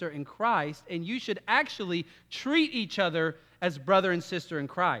sister in Christ, and you should actually treat each other as brother and sister in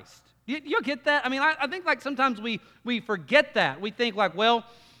Christ. You'll get that? I mean, I think like sometimes we forget that. We think like, well,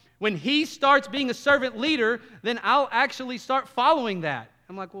 when he starts being a servant leader, then I'll actually start following that.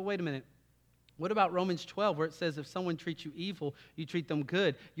 I'm like, well, wait a minute. What about Romans 12 where it says if someone treats you evil, you treat them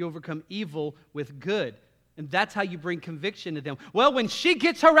good. You overcome evil with good. And that's how you bring conviction to them. Well, when she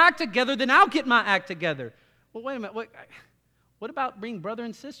gets her act together, then I'll get my act together. Well, wait a minute. What about being brother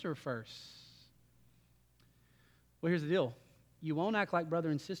and sister first? Well, here's the deal. You won't act like brother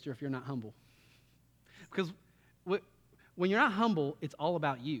and sister if you're not humble. Because when you're not humble, it's all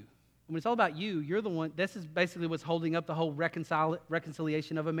about you. When it's all about you, you're the one. This is basically what's holding up the whole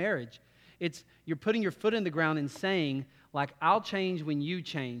reconciliation of a marriage. You're putting your foot in the ground and saying, like, I'll change when you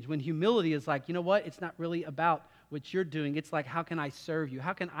change. When humility is like, you know what? It's not really about what you're doing. It's like, how can I serve you?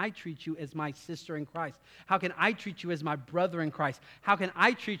 How can I treat you as my sister in Christ? How can I treat you as my brother in Christ? How can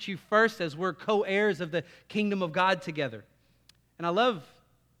I treat you first as we're co-heirs of the kingdom of God together? And I love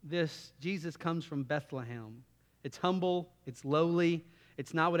this. Jesus comes from Bethlehem. It's humble. It's lowly.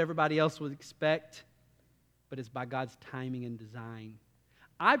 It's not what everybody else would expect, but it's by God's timing and design.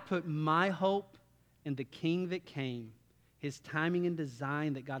 I put my hope in the King that came. His timing and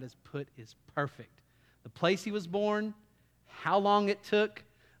design that God has put is perfect. The place he was born, how long it took,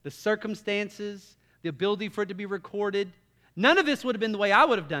 the circumstances, the ability for it to be recorded. None of this would have been the way I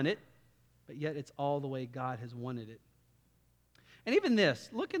would have done it, but yet it's all the way God has wanted it. And even this,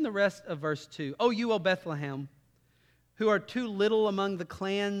 look in the rest of verse 2. O you, O Bethlehem, who are too little among the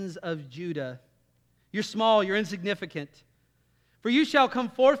clans of Judah. You're small, you're insignificant. For you shall come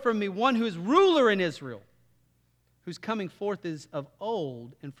forth from me one who is ruler in Israel, whose coming forth is of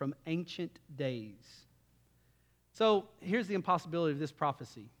old and from ancient days. So here's the impossibility of this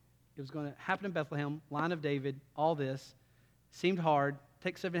prophecy. It was going to happen in Bethlehem, line of David, all this. Seemed hard,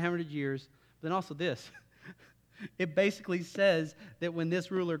 take 700 years. But then also this. It basically says that when this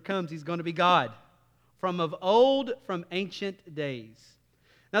ruler comes, he's going to be God. From of old, from ancient days.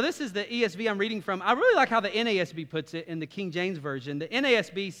 Now, this is the ESV I'm reading from. I really like how the NASB puts it in the King James Version. The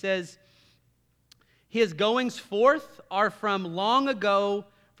NASB says, his goings forth are from long ago,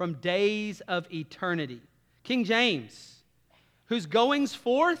 from days of eternity. King James, whose goings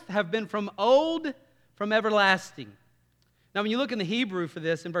forth have been from old, from everlasting. Now, when you look in the Hebrew for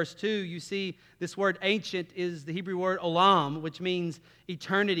this, in verse 2, you see this word ancient is the Hebrew word olam, which means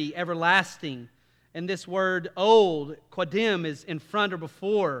eternity, everlasting. And this word old, qadim, is in front or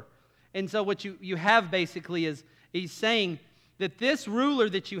before. And so what you have basically is he's saying that this ruler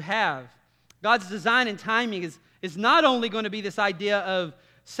that you have, God's design and timing is not only going to be this idea of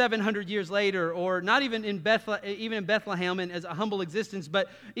 700 years later, or not even in Bethlehem and as a humble existence, but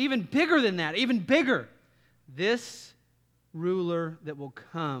even bigger than that, even bigger. This ruler that will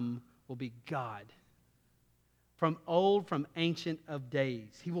come will be God. From old, from ancient of days.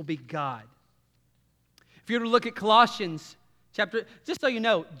 He will be God. If you were to look at Colossians Just so you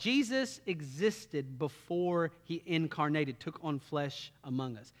know, Jesus existed before he incarnated, took on flesh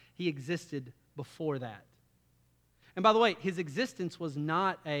among us. He existed before that. And by the way, his existence was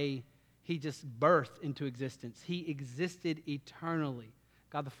not he just birthed into existence. He existed eternally.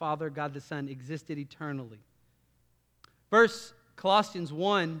 God the Father, God the Son existed eternally. Verse Colossians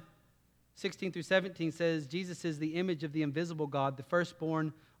 1, 16 through 17 says, Jesus is the image of the invisible God, the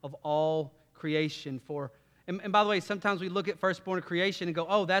firstborn of all creation. And by the way, sometimes we look at firstborn of creation and go,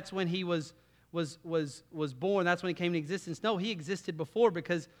 oh, that's when he was born. That's when he came into existence. No, he existed before,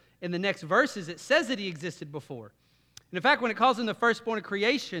 because in the next verses it says that he existed before. And in fact, when it calls him the firstborn of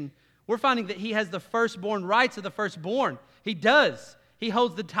creation, we're finding that he has the firstborn rights of the firstborn. He does. He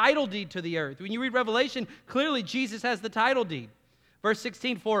holds the title deed to the earth. When you read Revelation, clearly Jesus has the title deed. Verse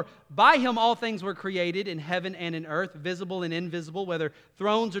 16, for by him all things were created in heaven and in earth, visible and invisible, whether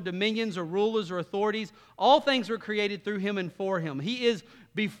thrones or dominions or rulers or authorities. All things were created through him and for him. He is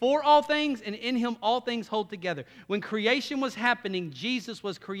before all things, and in him all things hold together. When creation was happening, Jesus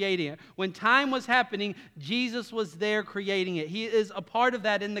was creating it. When time was happening, Jesus was there creating it. He is a part of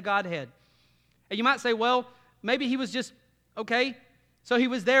that in the Godhead. And you might say, well, maybe he was just, okay, so he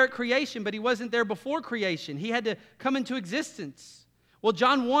was there at creation, but he wasn't there before creation. He had to come into existence. Well,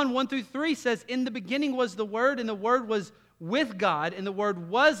 John 1 through 3 says, in the beginning was the Word, and the Word was with God, and the Word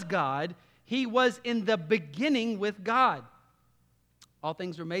was God. He was in the beginning with God. All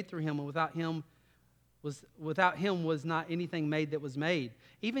things were made through him, and without him was not anything made that was made.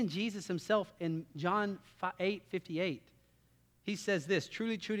 Even Jesus himself in John 8:58, he says this,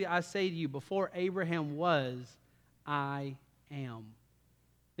 truly, truly, I say to you, before Abraham was, I am.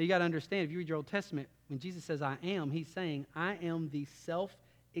 Now you got to understand, if you read your Old Testament, when Jesus says, I am, he's saying, I am the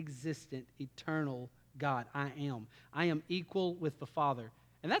self-existent, eternal God. I am. I am equal with the Father.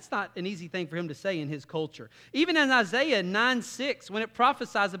 And that's not an easy thing for him to say in his culture. Even in Isaiah 9:6, when it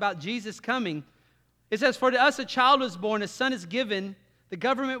prophesies about Jesus coming, it says, for to us a child is born, a son is given, the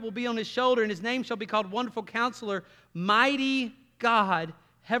government will be on his shoulder, and his name shall be called Wonderful Counselor, Mighty God,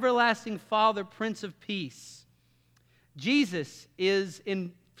 Everlasting Father, Prince of Peace. Jesus is,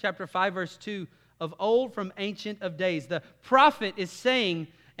 in chapter 5, verse 2, of old from ancient of days. The prophet is saying,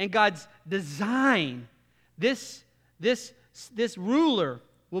 and God's design, this ruler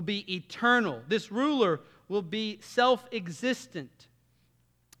will be eternal. This ruler will be self-existent.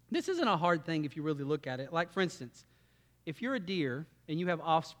 This isn't a hard thing if you really look at it. Like, for instance, if you're a deer and you have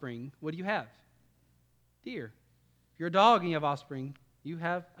offspring, what do you have? Deer. If you're a dog and you have offspring, you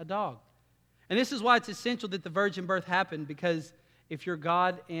have a dog. And this is why it's essential that the virgin birth happened, because if you're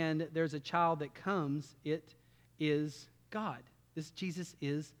God and there's a child that comes, it is God. Jesus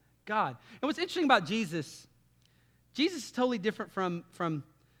is God. And what's interesting about Jesus is totally different from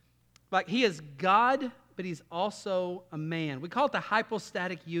like, he is God, but he's also a man. We call it the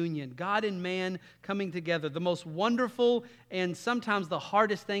hypostatic union, God and man coming together, the most wonderful and sometimes the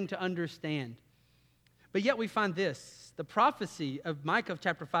hardest thing to understand. But yet we find this, the prophecy of Micah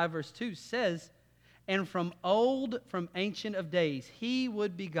chapter 5, verse 2 says, and from ancient of days, he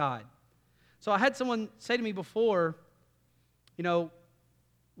would be God. So I had someone say to me before, can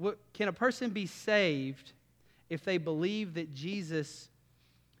a person be saved if they believe that Jesus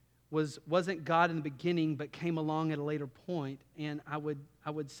wasn't God in the beginning but came along at a later point? And I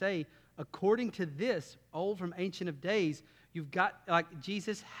would say, according to this, old from ancient of days, you've got, like,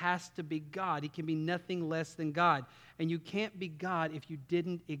 Jesus has to be God. He can be nothing less than God. And you can't be God if you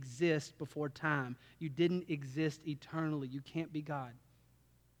didn't exist before time. You didn't exist eternally. You can't be God.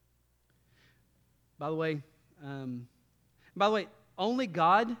 By the way, only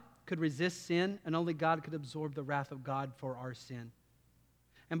God could resist sin, and only God could absorb the wrath of God for our sin.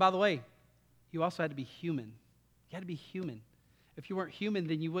 And by the way, you also had to be human. You had to be human. If you weren't human,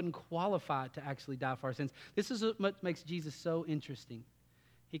 then you wouldn't qualify to actually die for our sins. This is what makes Jesus so interesting.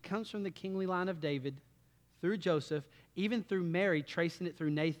 He comes from the kingly line of David, through Joseph, even through Mary, tracing it through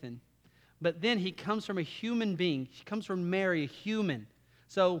Nathan. But then he comes from a human being. He comes from Mary, a human.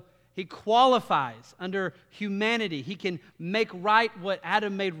 So he qualifies under humanity. He can make right what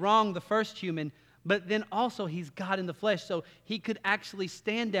Adam made wrong, the first human. But then also he's God in the flesh, so he could actually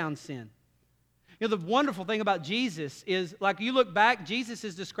stand down sin. The wonderful thing about Jesus is, like, you look back, Jesus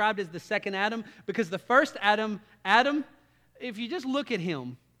is described as the second Adam, because the first Adam, if you just look at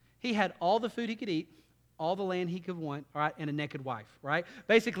him, he had all the food he could eat, all the land he could want, all right, and a naked wife, right?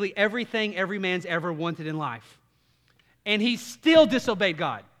 Basically everything every man's ever wanted in life. And he still disobeyed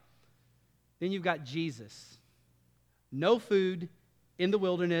God. Then you've got Jesus. No food, in the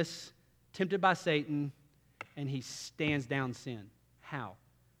wilderness, tempted by Satan, and he stands down sin. How?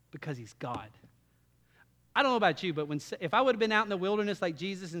 Because he's God. I don't know about you, but if I would have been out in the wilderness like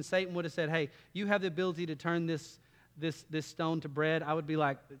Jesus and Satan would have said, hey, you have the ability to turn this stone to bread, I would be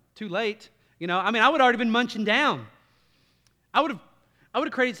like, too late. I would have already been munching down. I would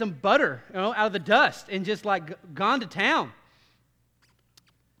have created some butter, out of the dust and just like gone to town.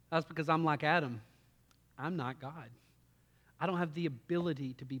 That's because I'm like Adam. I'm not God. I don't have the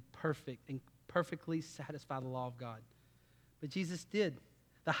ability to be perfect and perfectly satisfy the law of God. But Jesus did.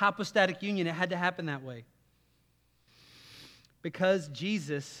 The hypostatic union, it had to happen that way. Because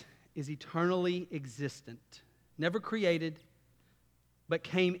Jesus is eternally existent, never created, but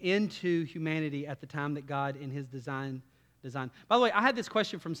came into humanity at the time that God in his design. By the way, I had this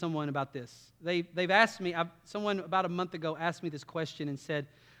question from someone about this. They've asked me, someone about a month ago asked me this question and said,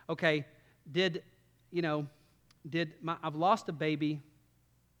 okay, I've lost a baby,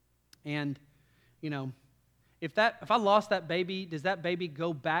 and, if I lost that baby, does that baby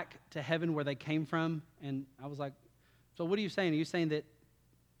go back to heaven where they came from? And I was like, so what are you saying? Are you saying that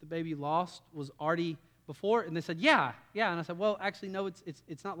the baby lost was already before? And they said, yeah. And I said, well, actually, no,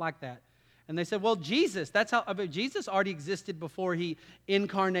 it's not like that. And they said, well, Jesus already existed before he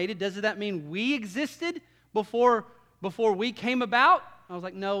incarnated. Doesn't that mean we existed before we came about? I was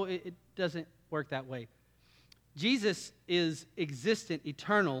like, no, it doesn't work that way. Jesus is existent,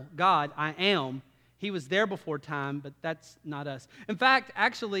 eternal, God, I am. He was there before time, but that's not us. In fact,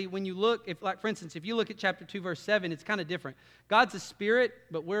 actually, when you look, for instance, if you look at chapter 2, verse 7, it's kind of different. God's a spirit,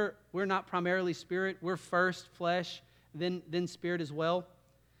 but we're not primarily spirit. We're first flesh, then spirit as well.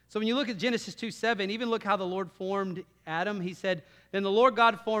 So when you look at Genesis 2:7, even look how the Lord formed Adam. He said, then the Lord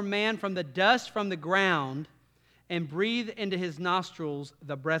God formed man from the dust from the ground and breathed into his nostrils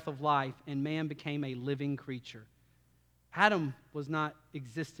the breath of life, and man became a living creature. Adam was not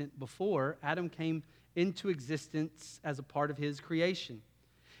existent before. Adam came into existence as a part of his creation.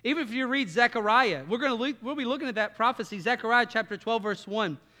 Even if you read Zechariah, we'll be looking at that prophecy, Zechariah chapter 12, verse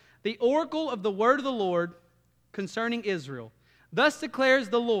 1. The oracle of the word of the Lord concerning Israel. Thus declares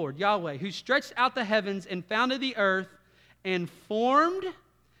the Lord, Yahweh, who stretched out the heavens and founded the earth and formed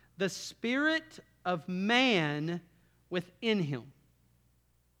the spirit of man within him.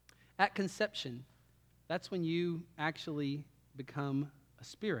 At conception, that's when you actually become a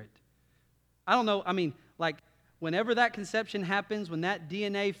spirit. I don't know, whenever that conception happens, when that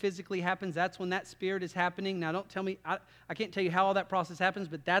DNA physically happens, that's when that spirit is happening. Now, don't tell me, I can't tell you how all that process happens,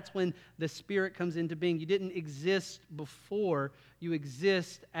 but that's when the spirit comes into being. You didn't exist before, you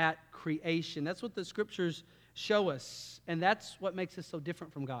exist at creation. That's what the scriptures show us, and that's what makes us so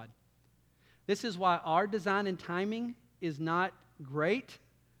different from God. This is why our design and timing is not great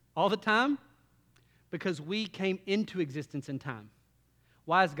all the time, because we came into existence in time.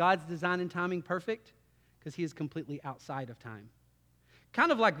 Why is God's design and timing perfect? Because he is completely outside of time.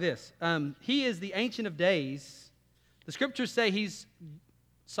 Kind of like this. He is the Ancient of Days. The scriptures say he's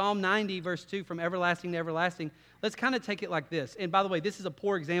Psalm 90, verse 2, from everlasting to everlasting. Let's kind of take it like this. And by the way, this is a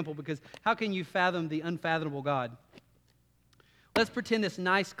poor example because how can you fathom the unfathomable God? Let's pretend this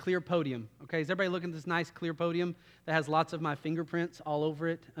nice, clear podium. Okay, is everybody looking at this nice, clear podium that has lots of my fingerprints all over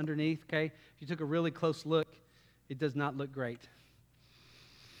it underneath? Okay, if you took a really close look, it does not look great.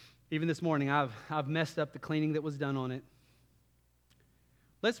 Even this morning, I've messed up the cleaning that was done on it.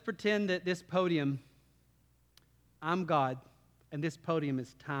 Let's pretend that this podium, I'm God, and this podium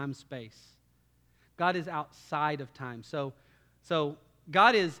is time, space. God is outside of time. So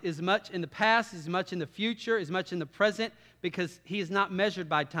God is as much in the past, as much in the future, as much in the present, because he is not measured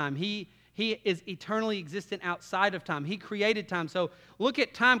by time. He is eternally existent outside of time. He created time. So look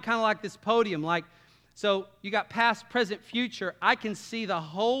at time kind of like this podium. So you got past, present, future. I can see the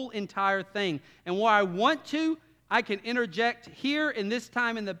whole entire thing. And where I want to, I can interject here in this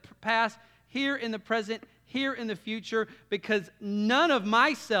time in the past, here in the present, here in the future, because none of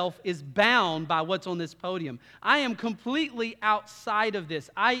myself is bound by what's on this podium. I am completely outside of this.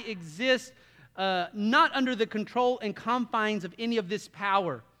 I exist not under the control and confines of any of this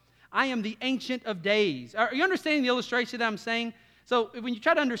power. I am the Ancient of Days. Are you understanding the illustration that I'm saying? So when you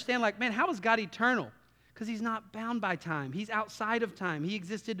try to understand, how is God eternal? Because he's not bound by time. He's outside of time. He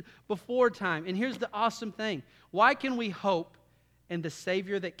existed before time. And here's the awesome thing. Why can we hope in the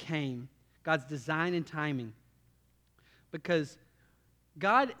Savior that came, God's design and timing? Because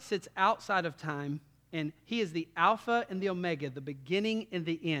God sits outside of time, and he is the Alpha and the Omega, the beginning and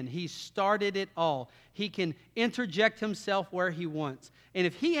the end. He started it all. He can interject himself where he wants. And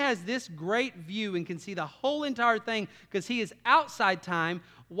if he has this great view and can see the whole entire thing because he is outside time,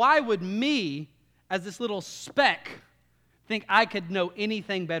 why would me, as this little speck, think I could know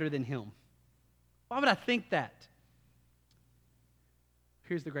anything better than him? Why would I think that?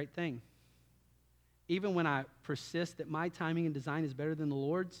 Here's the great thing. even when I persist that my timing and design is better than the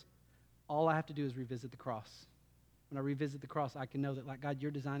Lord's, all I have to do is revisit the cross. When I revisit the cross, I can know that, like, God,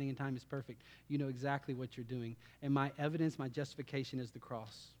 your designing and time is perfect. You know exactly what you're doing. And my evidence, my justification is the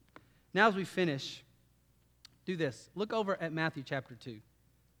cross. Now as we finish, do this. Look over at Matthew chapter 2.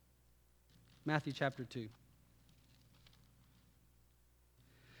 Matthew chapter 2. You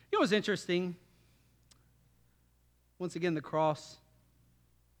know what's interesting? Once again, the cross.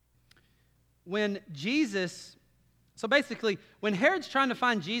 When Jesus, so basically, when Herod's trying to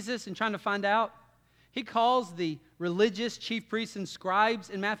find Jesus and trying to find out, he calls the religious chief priests and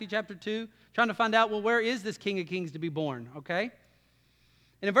scribes in Matthew chapter 2, trying to find out, well, where is this King of Kings to be born, okay?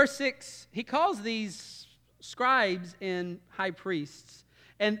 And in verse 6, he calls these scribes and high priests,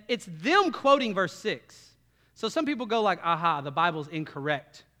 and it's them quoting verse 6. So some people go like, aha, the Bible's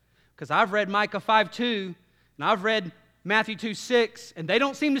incorrect, because I've read Micah 5:2, and I've read Matthew 2:6, and they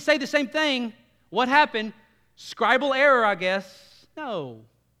don't seem to say the same thing. What happened? Scribal error, I guess. No.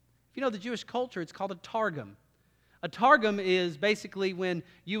 If you know the Jewish culture, it's called a targum. A targum is basically when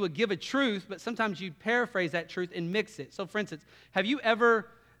you would give a truth, but sometimes you paraphrase that truth and mix it. So for instance, have you ever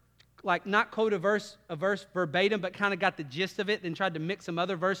like not quote a verse verbatim, but kind of got the gist of it and tried to mix some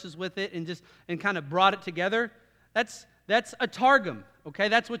other verses with it and kind of brought it together? That's a targum, okay?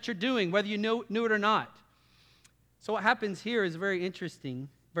 That's what you're doing, whether you knew it or not. So what happens here is very interesting.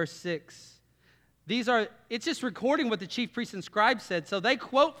 Verse 6. It's just recording what the chief priests and scribes said. So they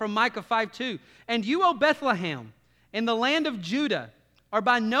quote from Micah 5:2. And you, O Bethlehem, in the land of Judah, are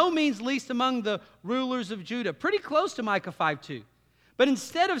by no means least among the rulers of Judah. Pretty close to Micah 5:2. But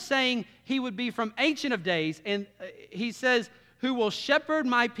instead of saying he would be from Ancient of Days, and he says, who will shepherd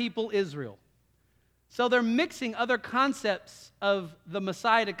my people Israel. So they're mixing other concepts of the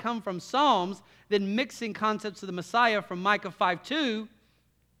Messiah to come from Psalms, then mixing concepts of the Messiah from Micah 5:2,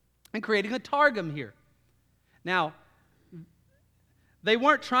 and creating a targum here. Now, they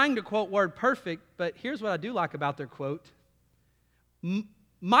weren't trying to quote word perfect, but here's what I do like about their quote.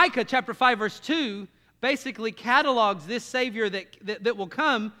 Micah chapter 5 verse 2 basically catalogs this Savior that will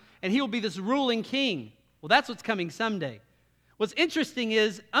come, and he will be this ruling king. Well, that's what's coming someday. What's interesting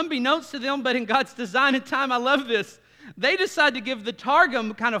is, unbeknownst to them, but in God's design and time, I love this, they decide to give the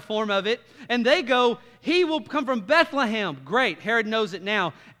Targum kind of form of it, and they go, he will come from Bethlehem. Great, Herod knows it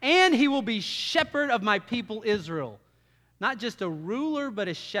now. And he will be shepherd of my people Israel. Not just a ruler, but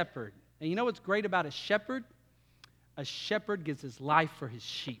a shepherd. And you know what's great about a shepherd? A shepherd gives his life for his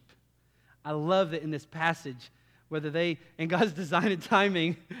sheep. I love that in this passage, whether they, in God's design and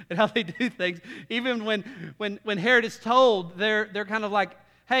timing, and how they do things, even when Herod is told, they're kind of like,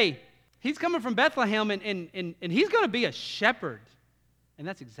 hey, he's coming from Bethlehem, and he's going to be a shepherd. And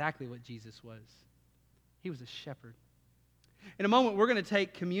that's exactly what Jesus was. He was a shepherd. In a moment, we're going to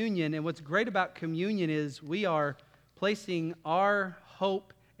take communion, and what's great about communion is we are placing our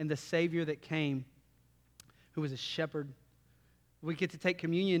hope in the Savior that came, who was a shepherd. We get to take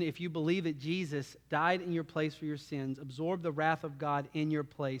communion if you believe that Jesus died in your place for your sins, absorbed the wrath of God in your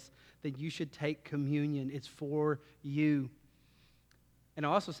place, then you should take communion. It's for you. And I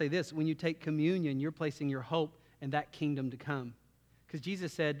also say this, when you take communion, you're placing your hope in that kingdom to come. Because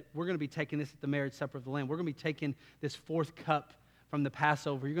Jesus said, we're going to be taking this at the marriage supper of the Lamb. We're going to be taking this fourth cup from the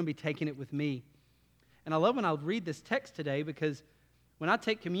Passover. You're going to be taking it with me. And I love when I read this text today, because when I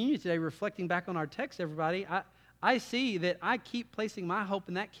take communion today, reflecting back on our text, everybody, I see that I keep placing my hope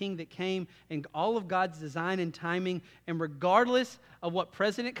in that king that came and all of God's design and timing. And regardless of what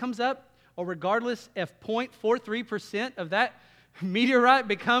president comes up, or regardless if 0.43% of that meteorite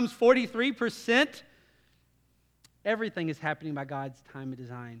becomes 43%, everything is happening by God's time and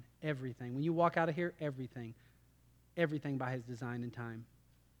design. Everything. When you walk out of here, everything. Everything by his design and time.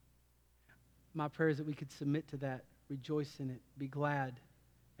 My prayer is that we could submit to that, rejoice in it, be glad,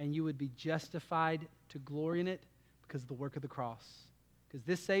 and you would be justified to glory in it because of the work of the cross. Because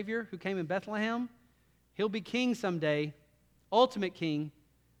this Savior who came in Bethlehem, he'll be king someday, ultimate king,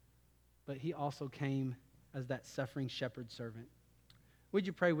 but he also came as that suffering shepherd servant. Would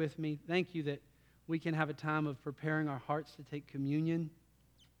you pray with me? Thank you that we can have a time of preparing our hearts to take communion,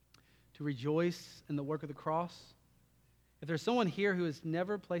 to rejoice in the work of the cross. If there's someone here who has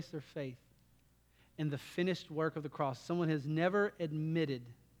never placed their faith in the finished work of the cross, someone has never admitted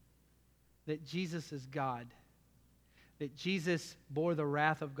that Jesus is God, that Jesus bore the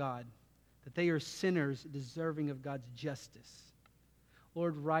wrath of God, that they are sinners deserving of God's justice.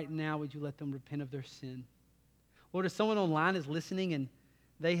 Lord, right now, would you let them repent of their sin? Lord, if someone online is listening and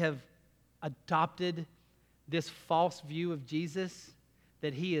they have adopted this false view of Jesus,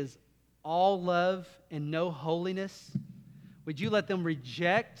 that he is all love and no holiness, would you let them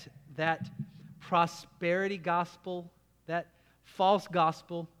reject that prosperity gospel, that false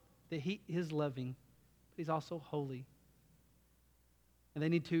gospel that he is loving, but he's also holy. And they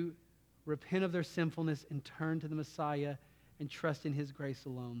need to repent of their sinfulness and turn to the Messiah and trust in his grace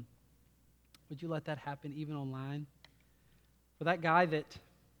alone. Would you let that happen even online? For that guy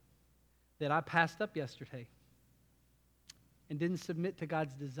that I passed up yesterday and didn't submit to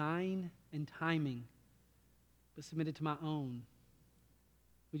God's design and timing, but submitted to my own,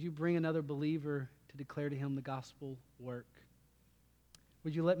 would you bring another believer to declare to him the gospel work?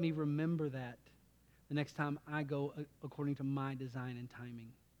 Would you let me remember that the next time I go according to my design and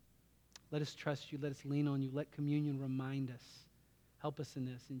timing? Let us trust you. Let us lean on you. Let communion remind us. Help us in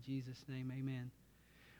this. In Jesus' name, amen.